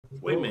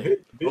Wait a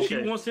minute. Okay. She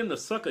wants him to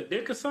suck a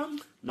dick or something?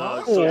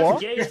 No, So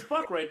that's gay as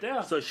fuck right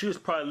there. So she was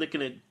probably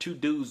looking at two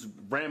dudes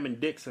ramming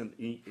dicks in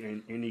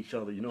each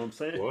other. You know what I'm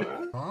saying? What?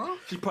 Huh?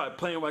 She's probably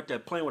playing right there,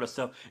 playing with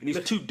herself, and these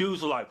two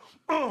dudes are like,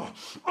 yeah,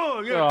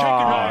 taking her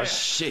ass.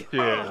 Shit.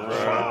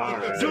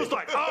 Dude's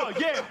like, oh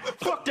yeah,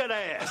 fuck that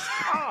ass.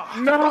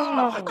 No,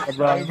 All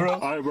right,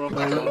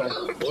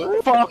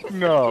 bro. fuck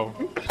no.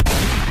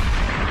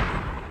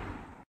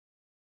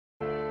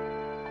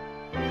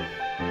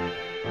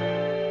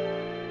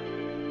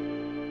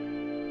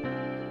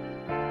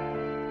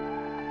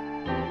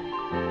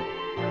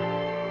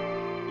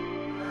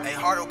 Hey,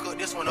 Hardo, cook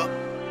this one up.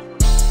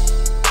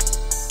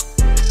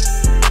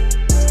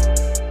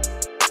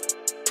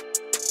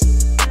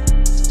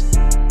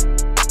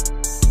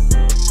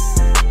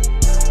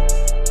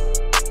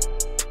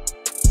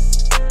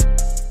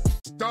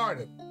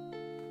 Started.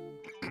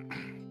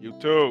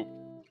 YouTube.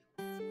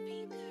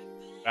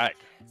 Back.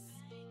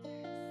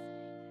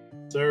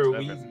 Sir,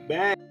 we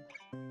back.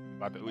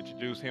 About to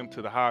introduce him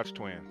to the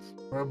Hodgetwins.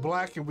 We're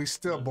black and we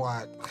still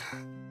black.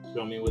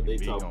 Show me what they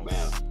talking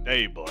about.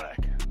 Stay black.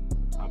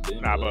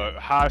 Nah, but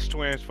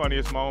Hodgetwins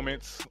funniest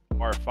moments,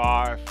 part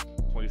 5,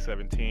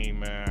 2017,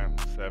 man.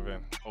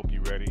 7. Hope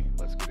you ready.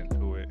 Let's get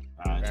into it.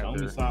 All right, show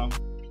me some.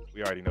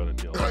 We already know the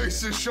deal. Hey,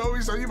 just show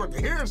me so you about to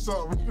hear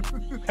something.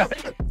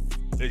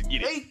 Let's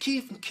get it. Hey,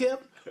 Keith and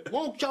Kip,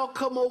 won't y'all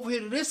come over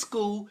here to this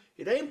school?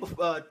 It ain't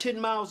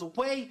 10 miles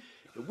away.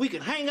 We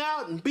can hang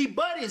out and be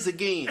buddies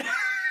again.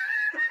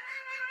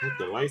 With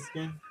the light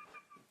skin?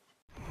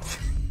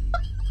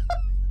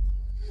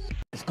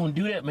 It's gonna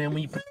do that, man,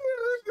 when you...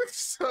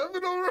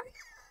 7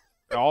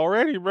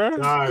 Already, bro.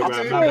 Sorry,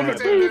 bro.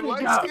 The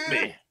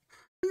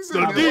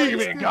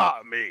demon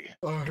got me.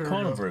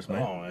 Carniverse,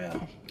 man. Oh, yeah.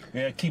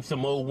 Yeah, it keeps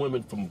some old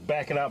women from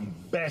backing out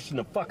and bashing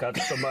the fuck out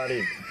of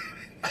somebody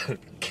and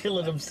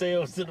killing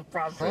themselves in the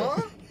process.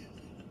 Huh?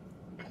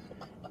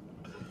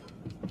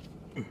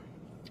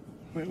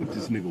 Man, what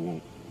this nigga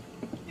want?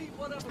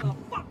 Whatever the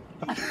fuck.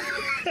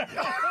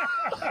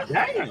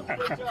 Damn.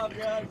 Good job,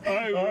 guys. All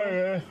right,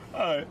 man. All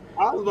right.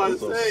 I was about to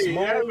say,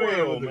 Small that man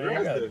world, was man.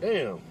 aggressive. Damn.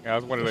 Yeah,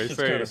 that's what they It's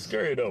say. kind of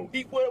scary, though.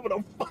 Eat whatever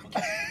the fuck.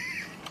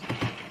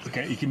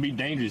 Okay, it can be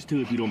dangerous,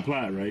 too, if you don't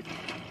apply it, right?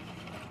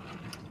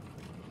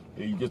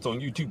 Yeah, you just on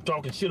YouTube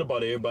talking shit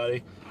about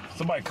everybody.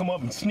 Somebody come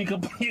up and sneak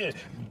up here,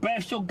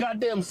 bash your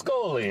goddamn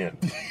skull in.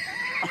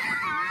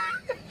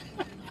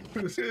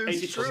 It's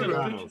Hey, true, she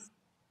though.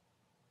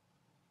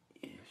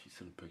 Yeah, she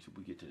sent a picture.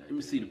 We get to that. Let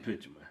me see the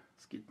picture, man.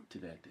 Let's get to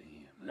that at the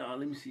end. No,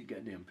 let me see the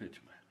goddamn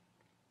picture, man.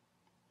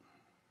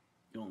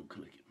 Don't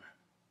click it,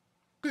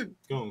 man.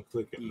 Go and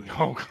click it, man.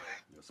 Oh,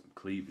 Got some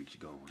cleavage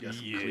going. Got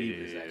some Yeah.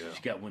 cleavage action.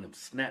 She got one of them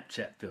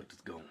Snapchat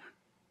filters going.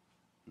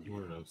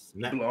 One of those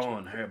snap.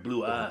 Blonde hair,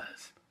 blue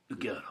eyes.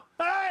 Look at her.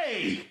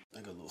 Hey! I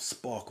got a little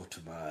sparkle to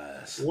my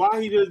eyes.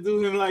 Why he just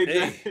do him like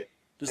that?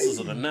 This is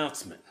an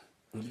announcement.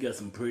 You got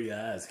some pretty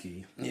eyes,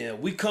 Keith. Yeah,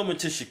 we coming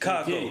to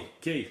Chicago.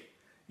 Keith,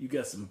 you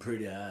got some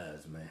pretty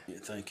eyes, man. Yeah,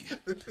 thank you.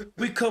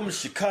 We coming to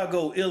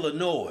Chicago,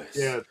 Illinois.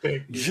 Yeah,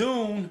 thank you.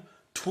 June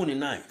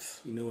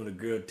 29th. You know when a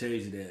girl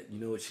tells you that, you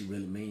know what she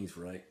really means,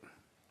 right?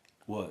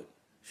 What?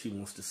 She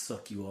wants to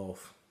suck you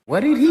off.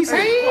 What did he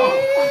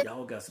say?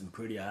 Y'all got some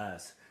pretty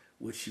eyes.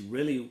 What she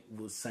really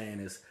was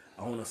saying is,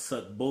 I want to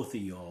suck both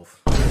of you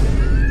off.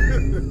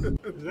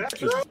 This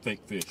is fake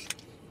fish.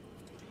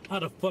 How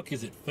the fuck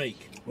is it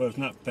fake? Well, it's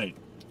not fake.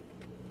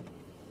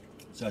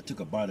 So I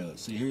took a bite of it.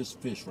 See, here's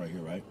fish right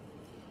here, right?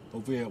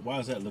 Over here, why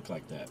does that look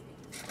like that?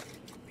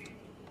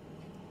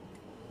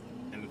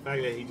 And the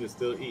fact that he just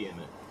still eating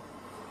it.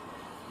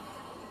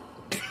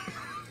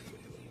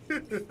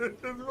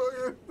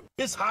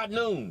 It's high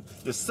noon.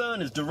 The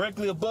sun is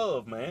directly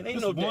above, man.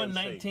 Ain't no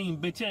 119,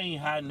 bitch. Ain't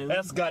high noon.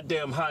 That's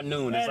goddamn high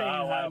noon. That ain't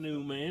high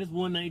noon, man. It's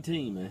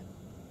 119, man.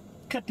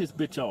 Cut this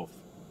bitch off.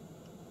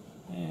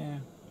 Yeah.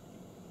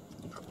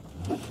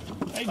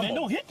 Hey, man,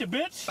 don't hit the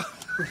bitch.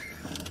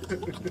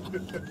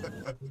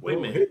 Wait a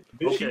minute.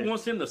 Okay. She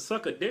wants him to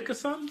suck a dick or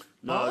something?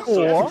 No,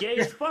 Or- that's gay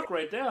as fuck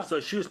right there. So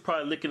she was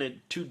probably looking at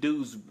two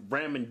dudes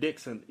ramming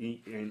dicks in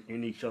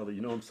each other.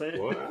 You know what I'm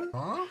saying? What?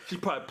 Huh? She's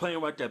probably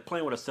playing right there,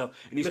 playing with herself,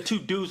 and these two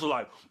dudes are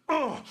like,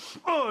 yeah,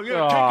 taking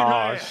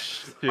her ass.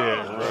 shit,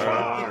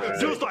 bro.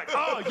 Dude's like,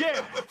 oh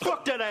yeah,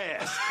 fuck that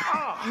ass.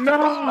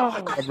 No,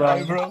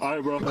 bro. All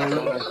right,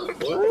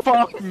 bro.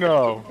 Fuck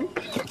no.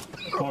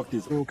 Fuck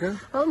this. Okay.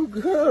 I'm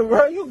good,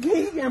 bro. You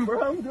geeking, bro.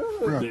 I'm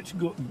good. Bitch,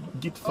 go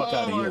get the fuck out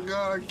Oh of my here.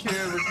 God, I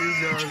can't with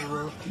these guys,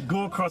 bro.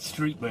 Go across the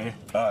street, man.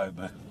 All right,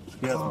 man.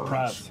 We got some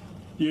privacy.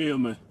 Yeah,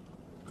 man.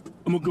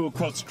 I'm gonna go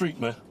across the street,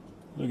 man.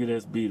 Look at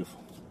that's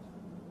beautiful.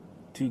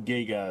 Two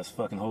gay guys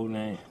fucking holding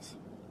hands.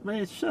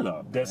 Man, shut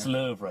up. That's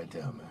love right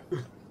there,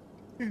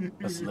 man.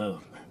 That's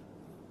love, man.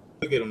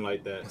 Look at him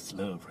like that. That's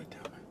love right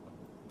there, man.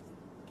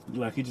 Look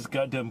like he just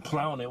got done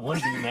plowing that one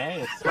dude in the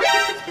ass.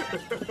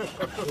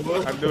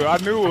 I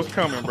knew it was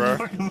coming, bro.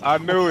 I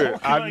knew it.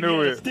 I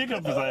knew it. Stick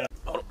up his ass.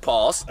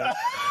 Pause.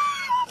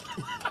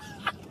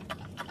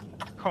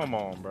 Come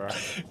on, bro.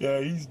 Yeah,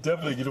 he's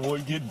definitely the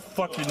one getting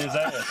fucked in his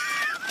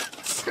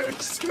ass.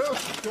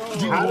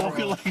 You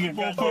walking like a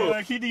motherfucker,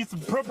 like he needs some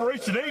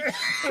preparation, ain't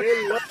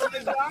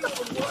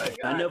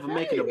I never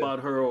make it about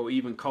her or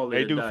even call it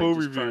They a do diet, food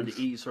just trying reviews.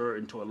 to ease her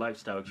into a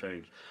lifestyle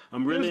change.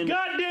 I'm really This into...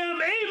 goddamn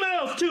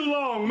email's too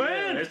long,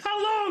 man. Yeah,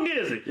 How long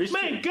is it?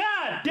 Man,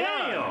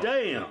 goddamn.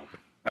 Damn.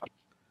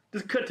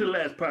 Just cut to the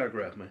last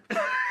paragraph, man.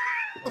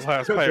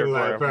 Last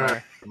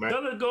paragraph, man.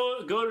 Tell her to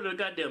go to the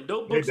goddamn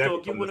dope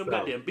bookstore, get one of them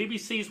goddamn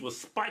BBCs with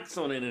spikes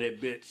on it in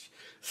that bitch.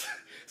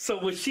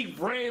 So when she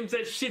rams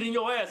that shit in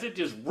your ass, it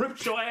just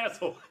rips your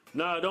asshole.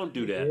 Nah, don't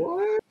do that.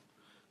 What?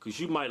 Cause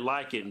you might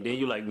like it, and then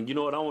you're like, you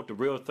know what? I want the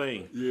real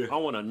thing. Yeah. I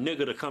want a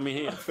nigga to come in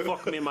here and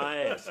fuck me in my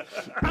ass.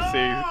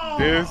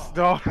 See, this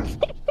dog.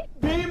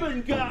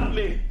 Demon got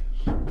me.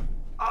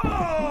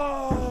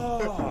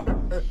 Oh,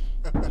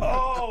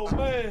 oh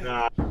man.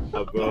 Nah,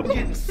 bro. I'm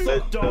getting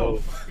sucked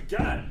off.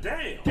 God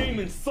damn.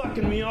 Demon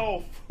sucking me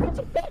off.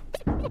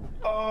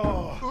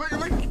 Oh.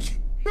 Look.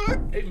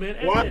 Hey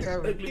man, What? that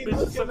ugly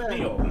bitch suck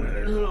me off.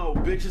 No,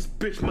 bitch, it's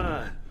bitch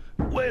mine.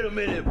 Wait a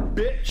minute,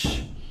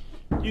 bitch.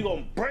 You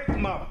gonna break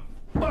my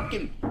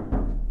fucking...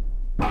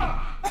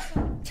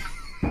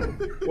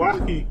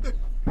 Why?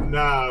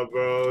 Nah,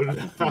 bro. I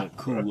feel the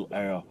cool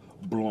air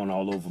blowing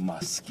all over my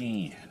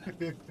skin.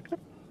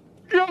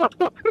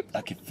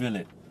 I can feel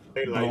it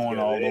They like blowing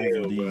that all hell,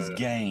 over these bro.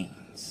 gains.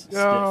 It's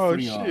Oh, that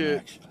free arm shit.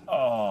 action.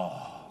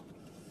 Oh.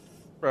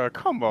 Bro,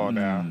 come on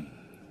now.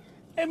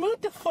 Hey, man,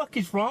 what the fuck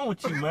is wrong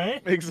with you,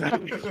 man?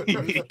 Exactly.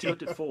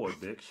 Tilt it forward,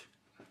 bitch.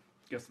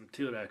 Got some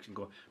tilt action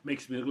going.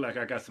 Makes me look like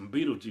I got some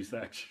Beetlejuice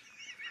action.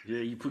 Yeah,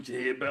 you put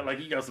your head back like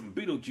you got some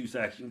Beetlejuice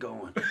action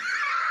going.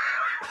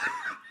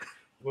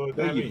 What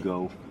There that you mean?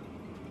 go.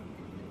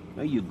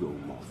 There you go,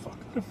 motherfucker.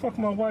 What the fuck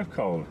my wife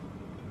calling?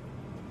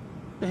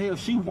 The hell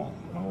she want?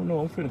 I don't know.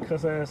 I'm finna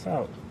cuss her ass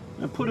out.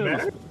 And put her in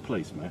her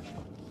place, man.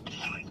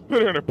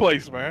 Put her in her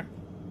place, man.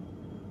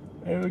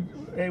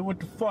 Hey, what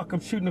the fuck? I'm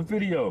shooting a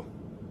video.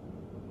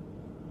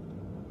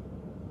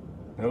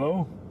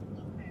 Hello?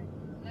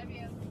 Love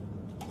you.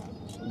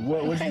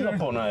 What hang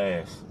up on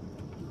her ass.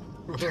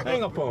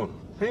 Hang up on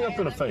her. Hang up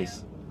in her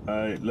face. All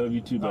right, love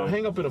you too, baby.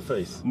 Hang up in her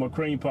face. I'm gonna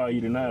cream pie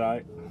you tonight, all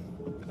right?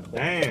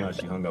 Damn. Now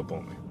she hung up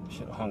on me.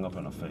 Should have hung up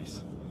in her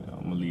face.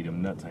 I'm gonna leave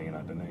them nuts hanging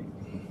out the neck.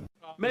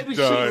 Maybe she's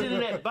Done. into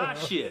that bot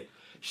shit.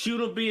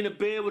 Shoot him be in the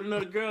bed with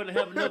another girl and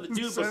have another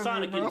dude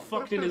beside her getting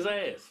fucked in his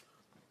ass.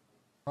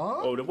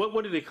 Huh? Oh,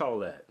 what do they call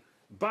that?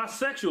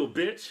 Bisexual,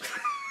 bitch.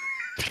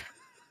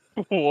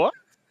 What?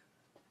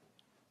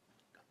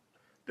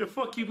 The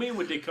fuck you mean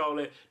what they call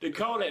that? They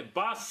call that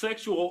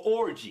bisexual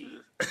orgy.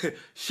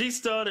 She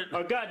started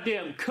a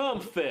goddamn cum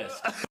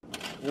fest.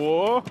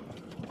 What?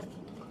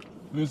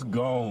 It's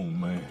gone,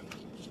 man.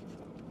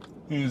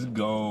 It's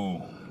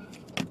gone.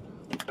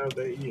 How's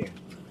they eating?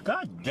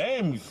 God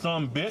damn you,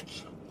 son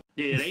bitch.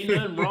 Yeah, there ain't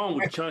nothing wrong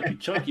with Chunky.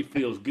 Chunky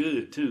feels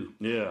good, too.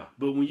 Yeah.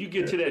 But when you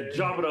get to that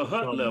Jabba the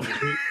Hutt level...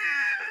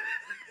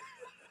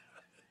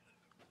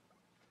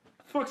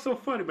 Fuck's so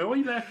funny, man? Why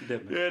you laughing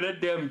at that, man? Yeah,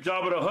 that damn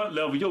Jabba the Hutt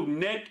level, your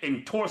neck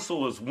and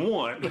torso is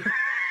one.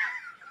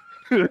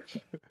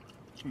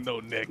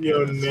 No neck.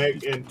 Your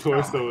neck and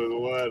torso is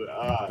one.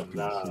 Ah,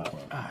 nah.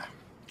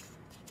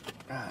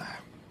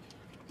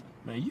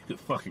 Man, you could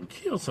fucking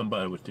kill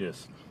somebody with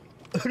this.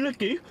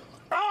 Looky.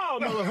 Oh,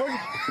 motherfucker.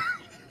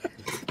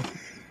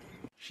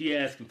 She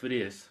asking for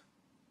this.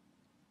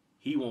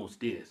 He wants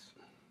this.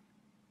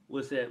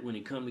 What's that when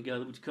they come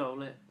together? What you call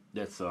that?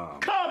 That's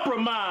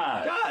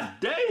compromise. God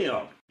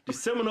damn. The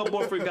Seminole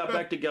boyfriend got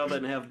back together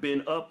and have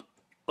been up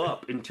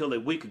until a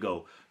week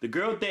ago. The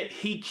girl that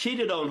he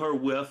cheated on her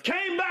with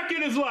came back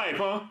in his life,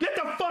 huh? Get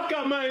the fuck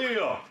out my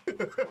ear.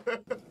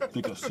 I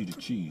think I see the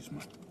cheese,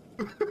 man.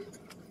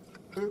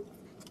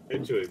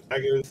 It's true. I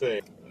can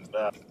say.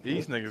 Nah.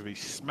 These niggas be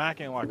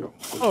smacking like a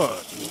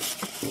fuck.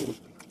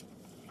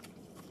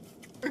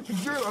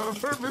 Dude, on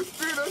purpose,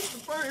 dude, that's the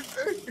funny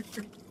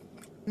thing.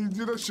 He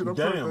did that shit on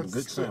Damn, purpose.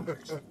 good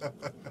sandwich.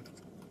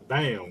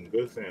 Damn,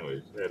 good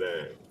sandwich. That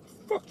ass.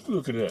 Fuck,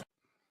 look at that.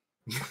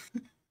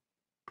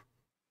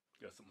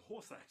 Got some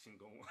horse action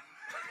going.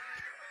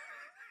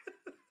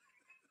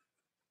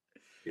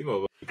 You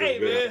know, Hey,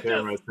 man.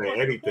 camera say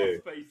anything.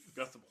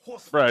 Got some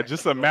horse Bruh,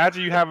 just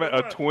imagine you having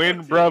a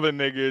twin brother,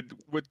 nigga,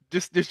 with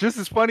just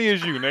as funny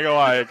as you, nigga.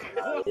 Like,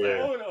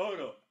 Yeah. Hold on.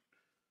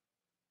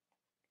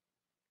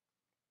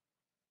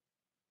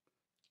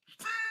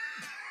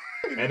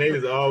 And they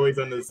was always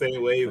on the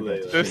same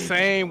wavelength. the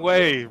same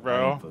way, I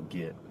bro. didn't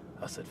forget.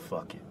 I said,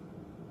 fuck it.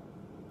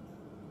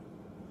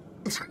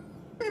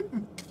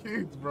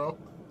 Kids, bro.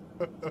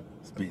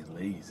 It's being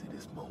lazy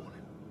this morning.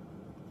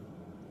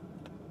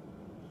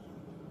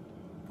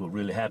 What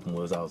really happened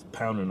was I was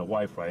pounding the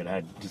wife right.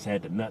 I just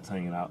had the nuts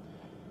hanging out,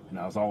 and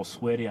I was all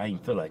sweaty. I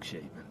didn't feel like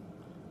shaving.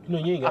 You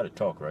know, you ain't got to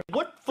talk, right?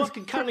 What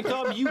fucking kind of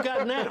car you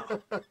got now?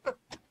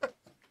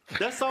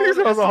 That's all. He's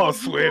That's all all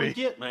sweaty. you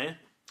get, man.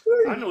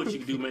 I know what you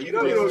can do, man. You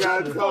don't can even shut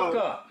gotta the talk.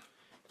 fuck up.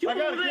 You I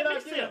won't gotta let get me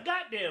out say there. a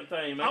goddamn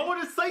thing, man. I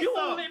want to say You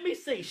something. won't let me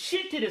say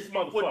shit to this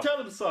motherfucker. Well, tell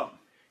him something.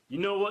 You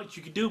know what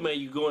you can do, man?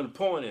 You go in the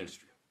porn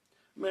industry.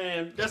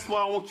 Man, that's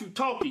why I want you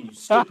talking, you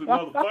stupid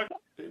motherfucker.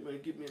 Hey, man,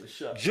 give me the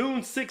shot.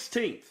 June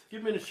 16th.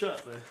 Give me the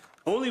shot, man.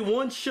 Only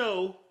one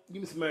show.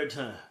 Give me some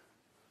airtime.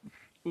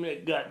 Give me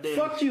that goddamn.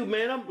 Fuck you,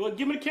 man. Well,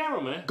 give me the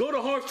camera, man. Go to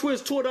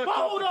HodgetwinsTour.com.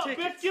 Hold up,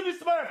 tickets. bitch. Give me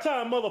some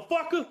airtime,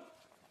 motherfucker.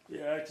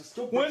 Yeah, it's a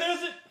stupid. When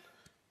is it?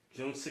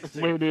 June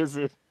 16th. When is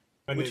it?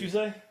 What you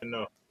say?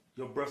 No.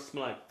 Your breath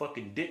smell like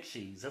fucking dick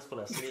cheese. That's what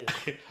I said.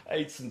 I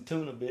ate some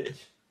tuna, bitch.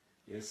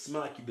 Yeah, it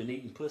smell like you been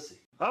eating pussy.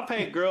 I've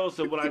had girls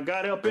that when I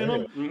got up in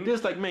them, they're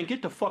just like, man,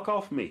 get the fuck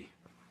off me.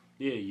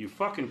 Yeah, you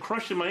fucking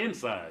crushing my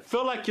insides.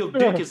 Feel like your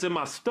dick is in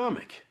my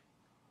stomach.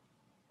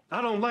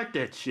 I don't like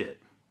that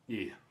shit.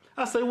 Yeah.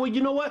 I say, well,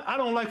 you know what? I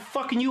don't like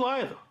fucking you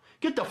either.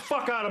 Get the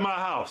fuck out of my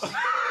house.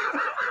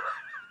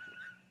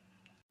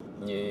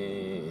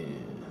 Yeah.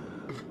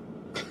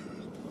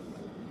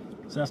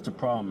 So that's the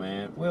problem,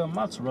 man. Well,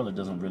 mozzarella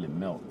doesn't really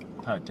melt.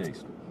 How it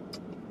tastes?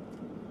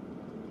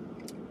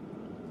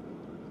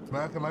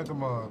 Smacking like a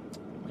mug.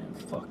 Man,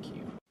 fuck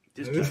you.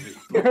 This guy is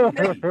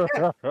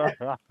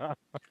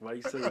why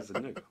you say it's a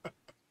nigga?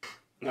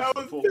 I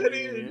was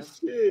petty and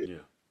shit. Yeah.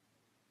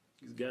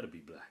 He's got to be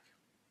black.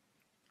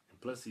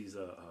 And plus, he's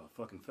a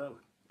fucking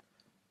felon.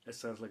 That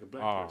sounds like a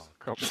black person.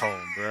 Come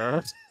on,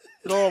 bro.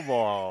 Come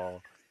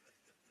on.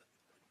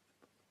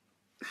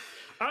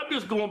 I'm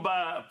just going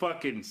by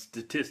fucking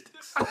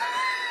statistics.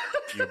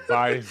 You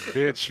biased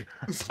bitch.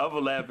 I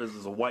would laugh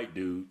as a white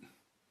dude.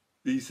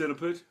 Did he send a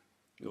picture?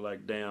 You're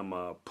like damn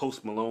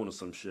Post Malone or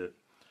some shit.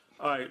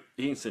 All right,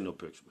 he ain't send no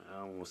picture, man. I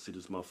don't want to see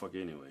this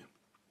motherfucker anyway.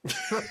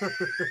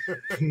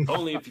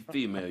 Only if you're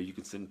female, you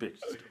can send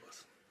pictures to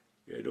us.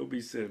 Yeah, don't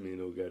be sending me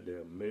no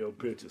goddamn male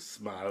pictures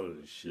smiling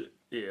and shit.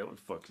 Yeah, what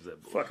the fuck is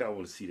that? Fuck, I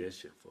want to see that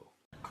shit for.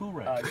 Cool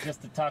Ranch.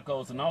 Just the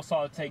tacos, and also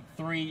I'll take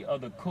 3 of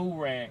the Cool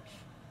Ranch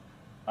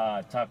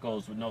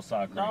tacos with no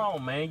sour cream. No,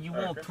 man, you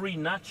want 3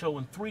 nacho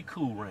and 3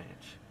 Cool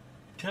Ranch.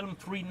 Tell him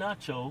 3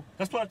 nacho.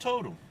 That's what I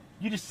told him.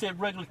 You just said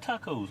regular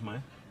tacos,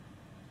 man.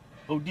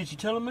 Oh, did you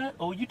tell him that?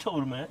 Oh, you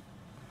told him that.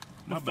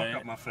 My bad.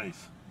 Fuck up my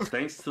face.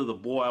 Thanks to the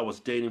boy I was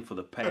dating for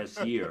the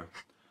past year,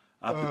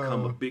 I've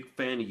become a big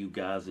fan of you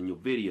guys and your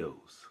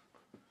videos.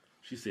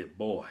 She said,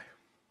 boy.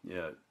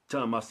 Yeah,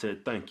 tell him I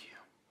said thank you.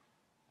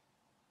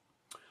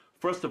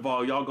 First of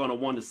all, y'all gonna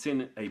want to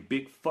send a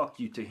big fuck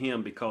you to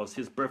him because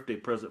his birthday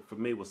present for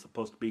me was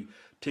supposed to be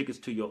tickets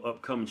to your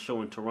upcoming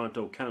show in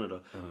Toronto,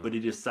 Canada, but he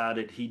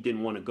decided he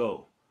didn't want to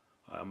go.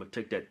 I'm gonna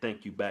take that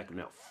thank you back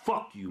now.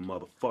 Fuck you,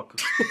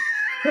 motherfucker.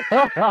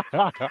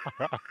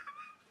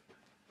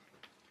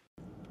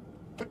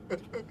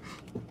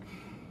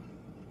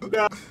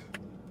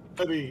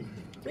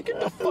 Get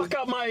the fuck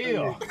out my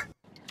ear.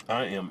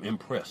 I am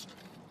impressed.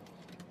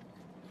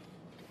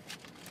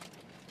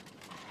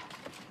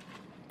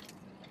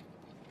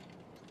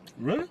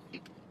 Really?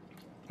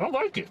 I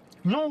like it.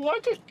 You don't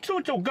like it? Sit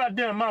with your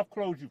goddamn mouth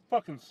closed, you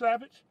fucking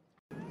savage.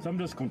 So I'm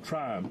just gonna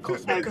try them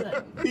because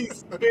He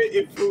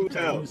spit food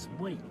out. Just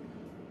wait.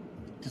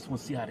 Just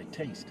want to see how they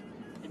taste.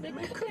 Hey,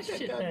 man, cut that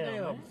shit down,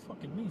 man.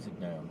 Fucking music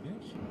down,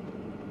 bitch.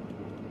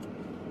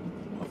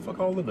 I fuck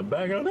all in the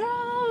bag of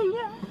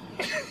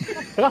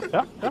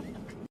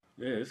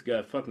Yeah, this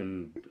guy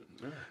fucking...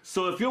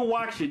 So if you're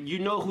watching, you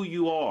know who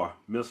you are,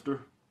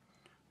 mister.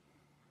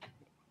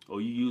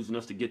 Or you using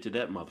us to get to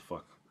that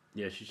motherfucker.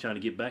 Yeah, she's trying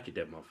to get back at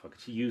that motherfucker.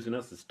 She's using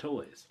us as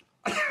toys.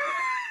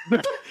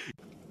 This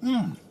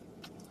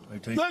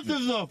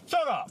is a...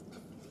 Shut up!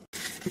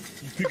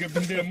 You pick up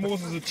them damn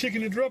morsels of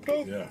chicken and dropped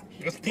off? Yeah.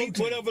 Let's eat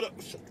whatever the...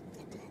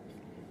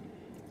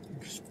 You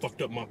just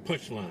fucked up my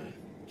punchline.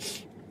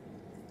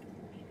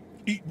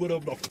 Eat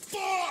whatever the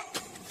fuck!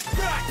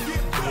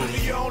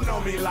 You don't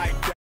know me like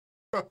that.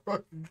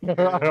 Bro.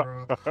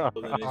 I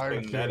wasn't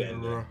expecting that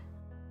in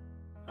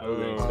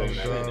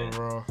it.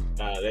 Bro.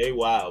 Nah, they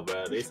wild,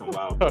 bro. They some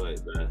wild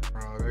boys, man.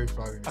 Bro, they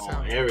fucking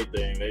On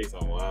everything, they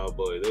some wild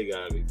boys. They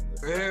gotta be.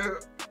 Yeah,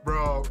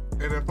 bro.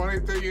 And the funny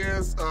thing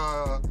is,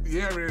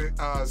 you haven't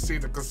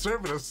seen the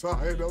conservative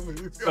side of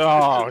it.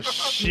 Oh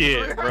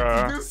shit,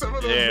 bro. Do some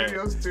of those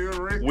videos too,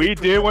 right? We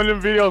did one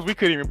of them videos. We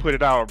couldn't even put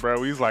it out, bro.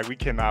 We was like, we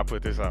cannot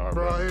put this out,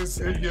 Bro, bro.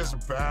 it gets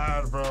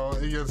bad, bro.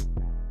 It gets.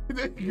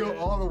 They go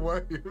all the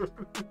way.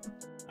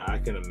 I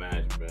can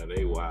imagine, man.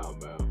 They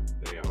wild, man.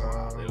 They are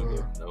wild. They don't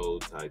give no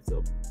types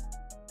of.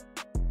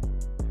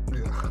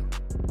 Yeah.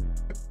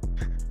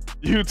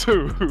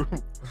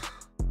 YouTube.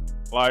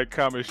 Like,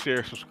 comment,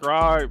 share,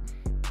 subscribe.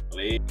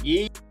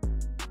 Yeah.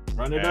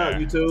 Run it up,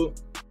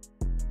 YouTube.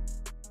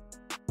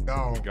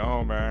 Go. Go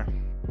on, man.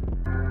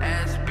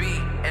 SB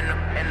in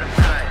the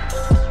cut.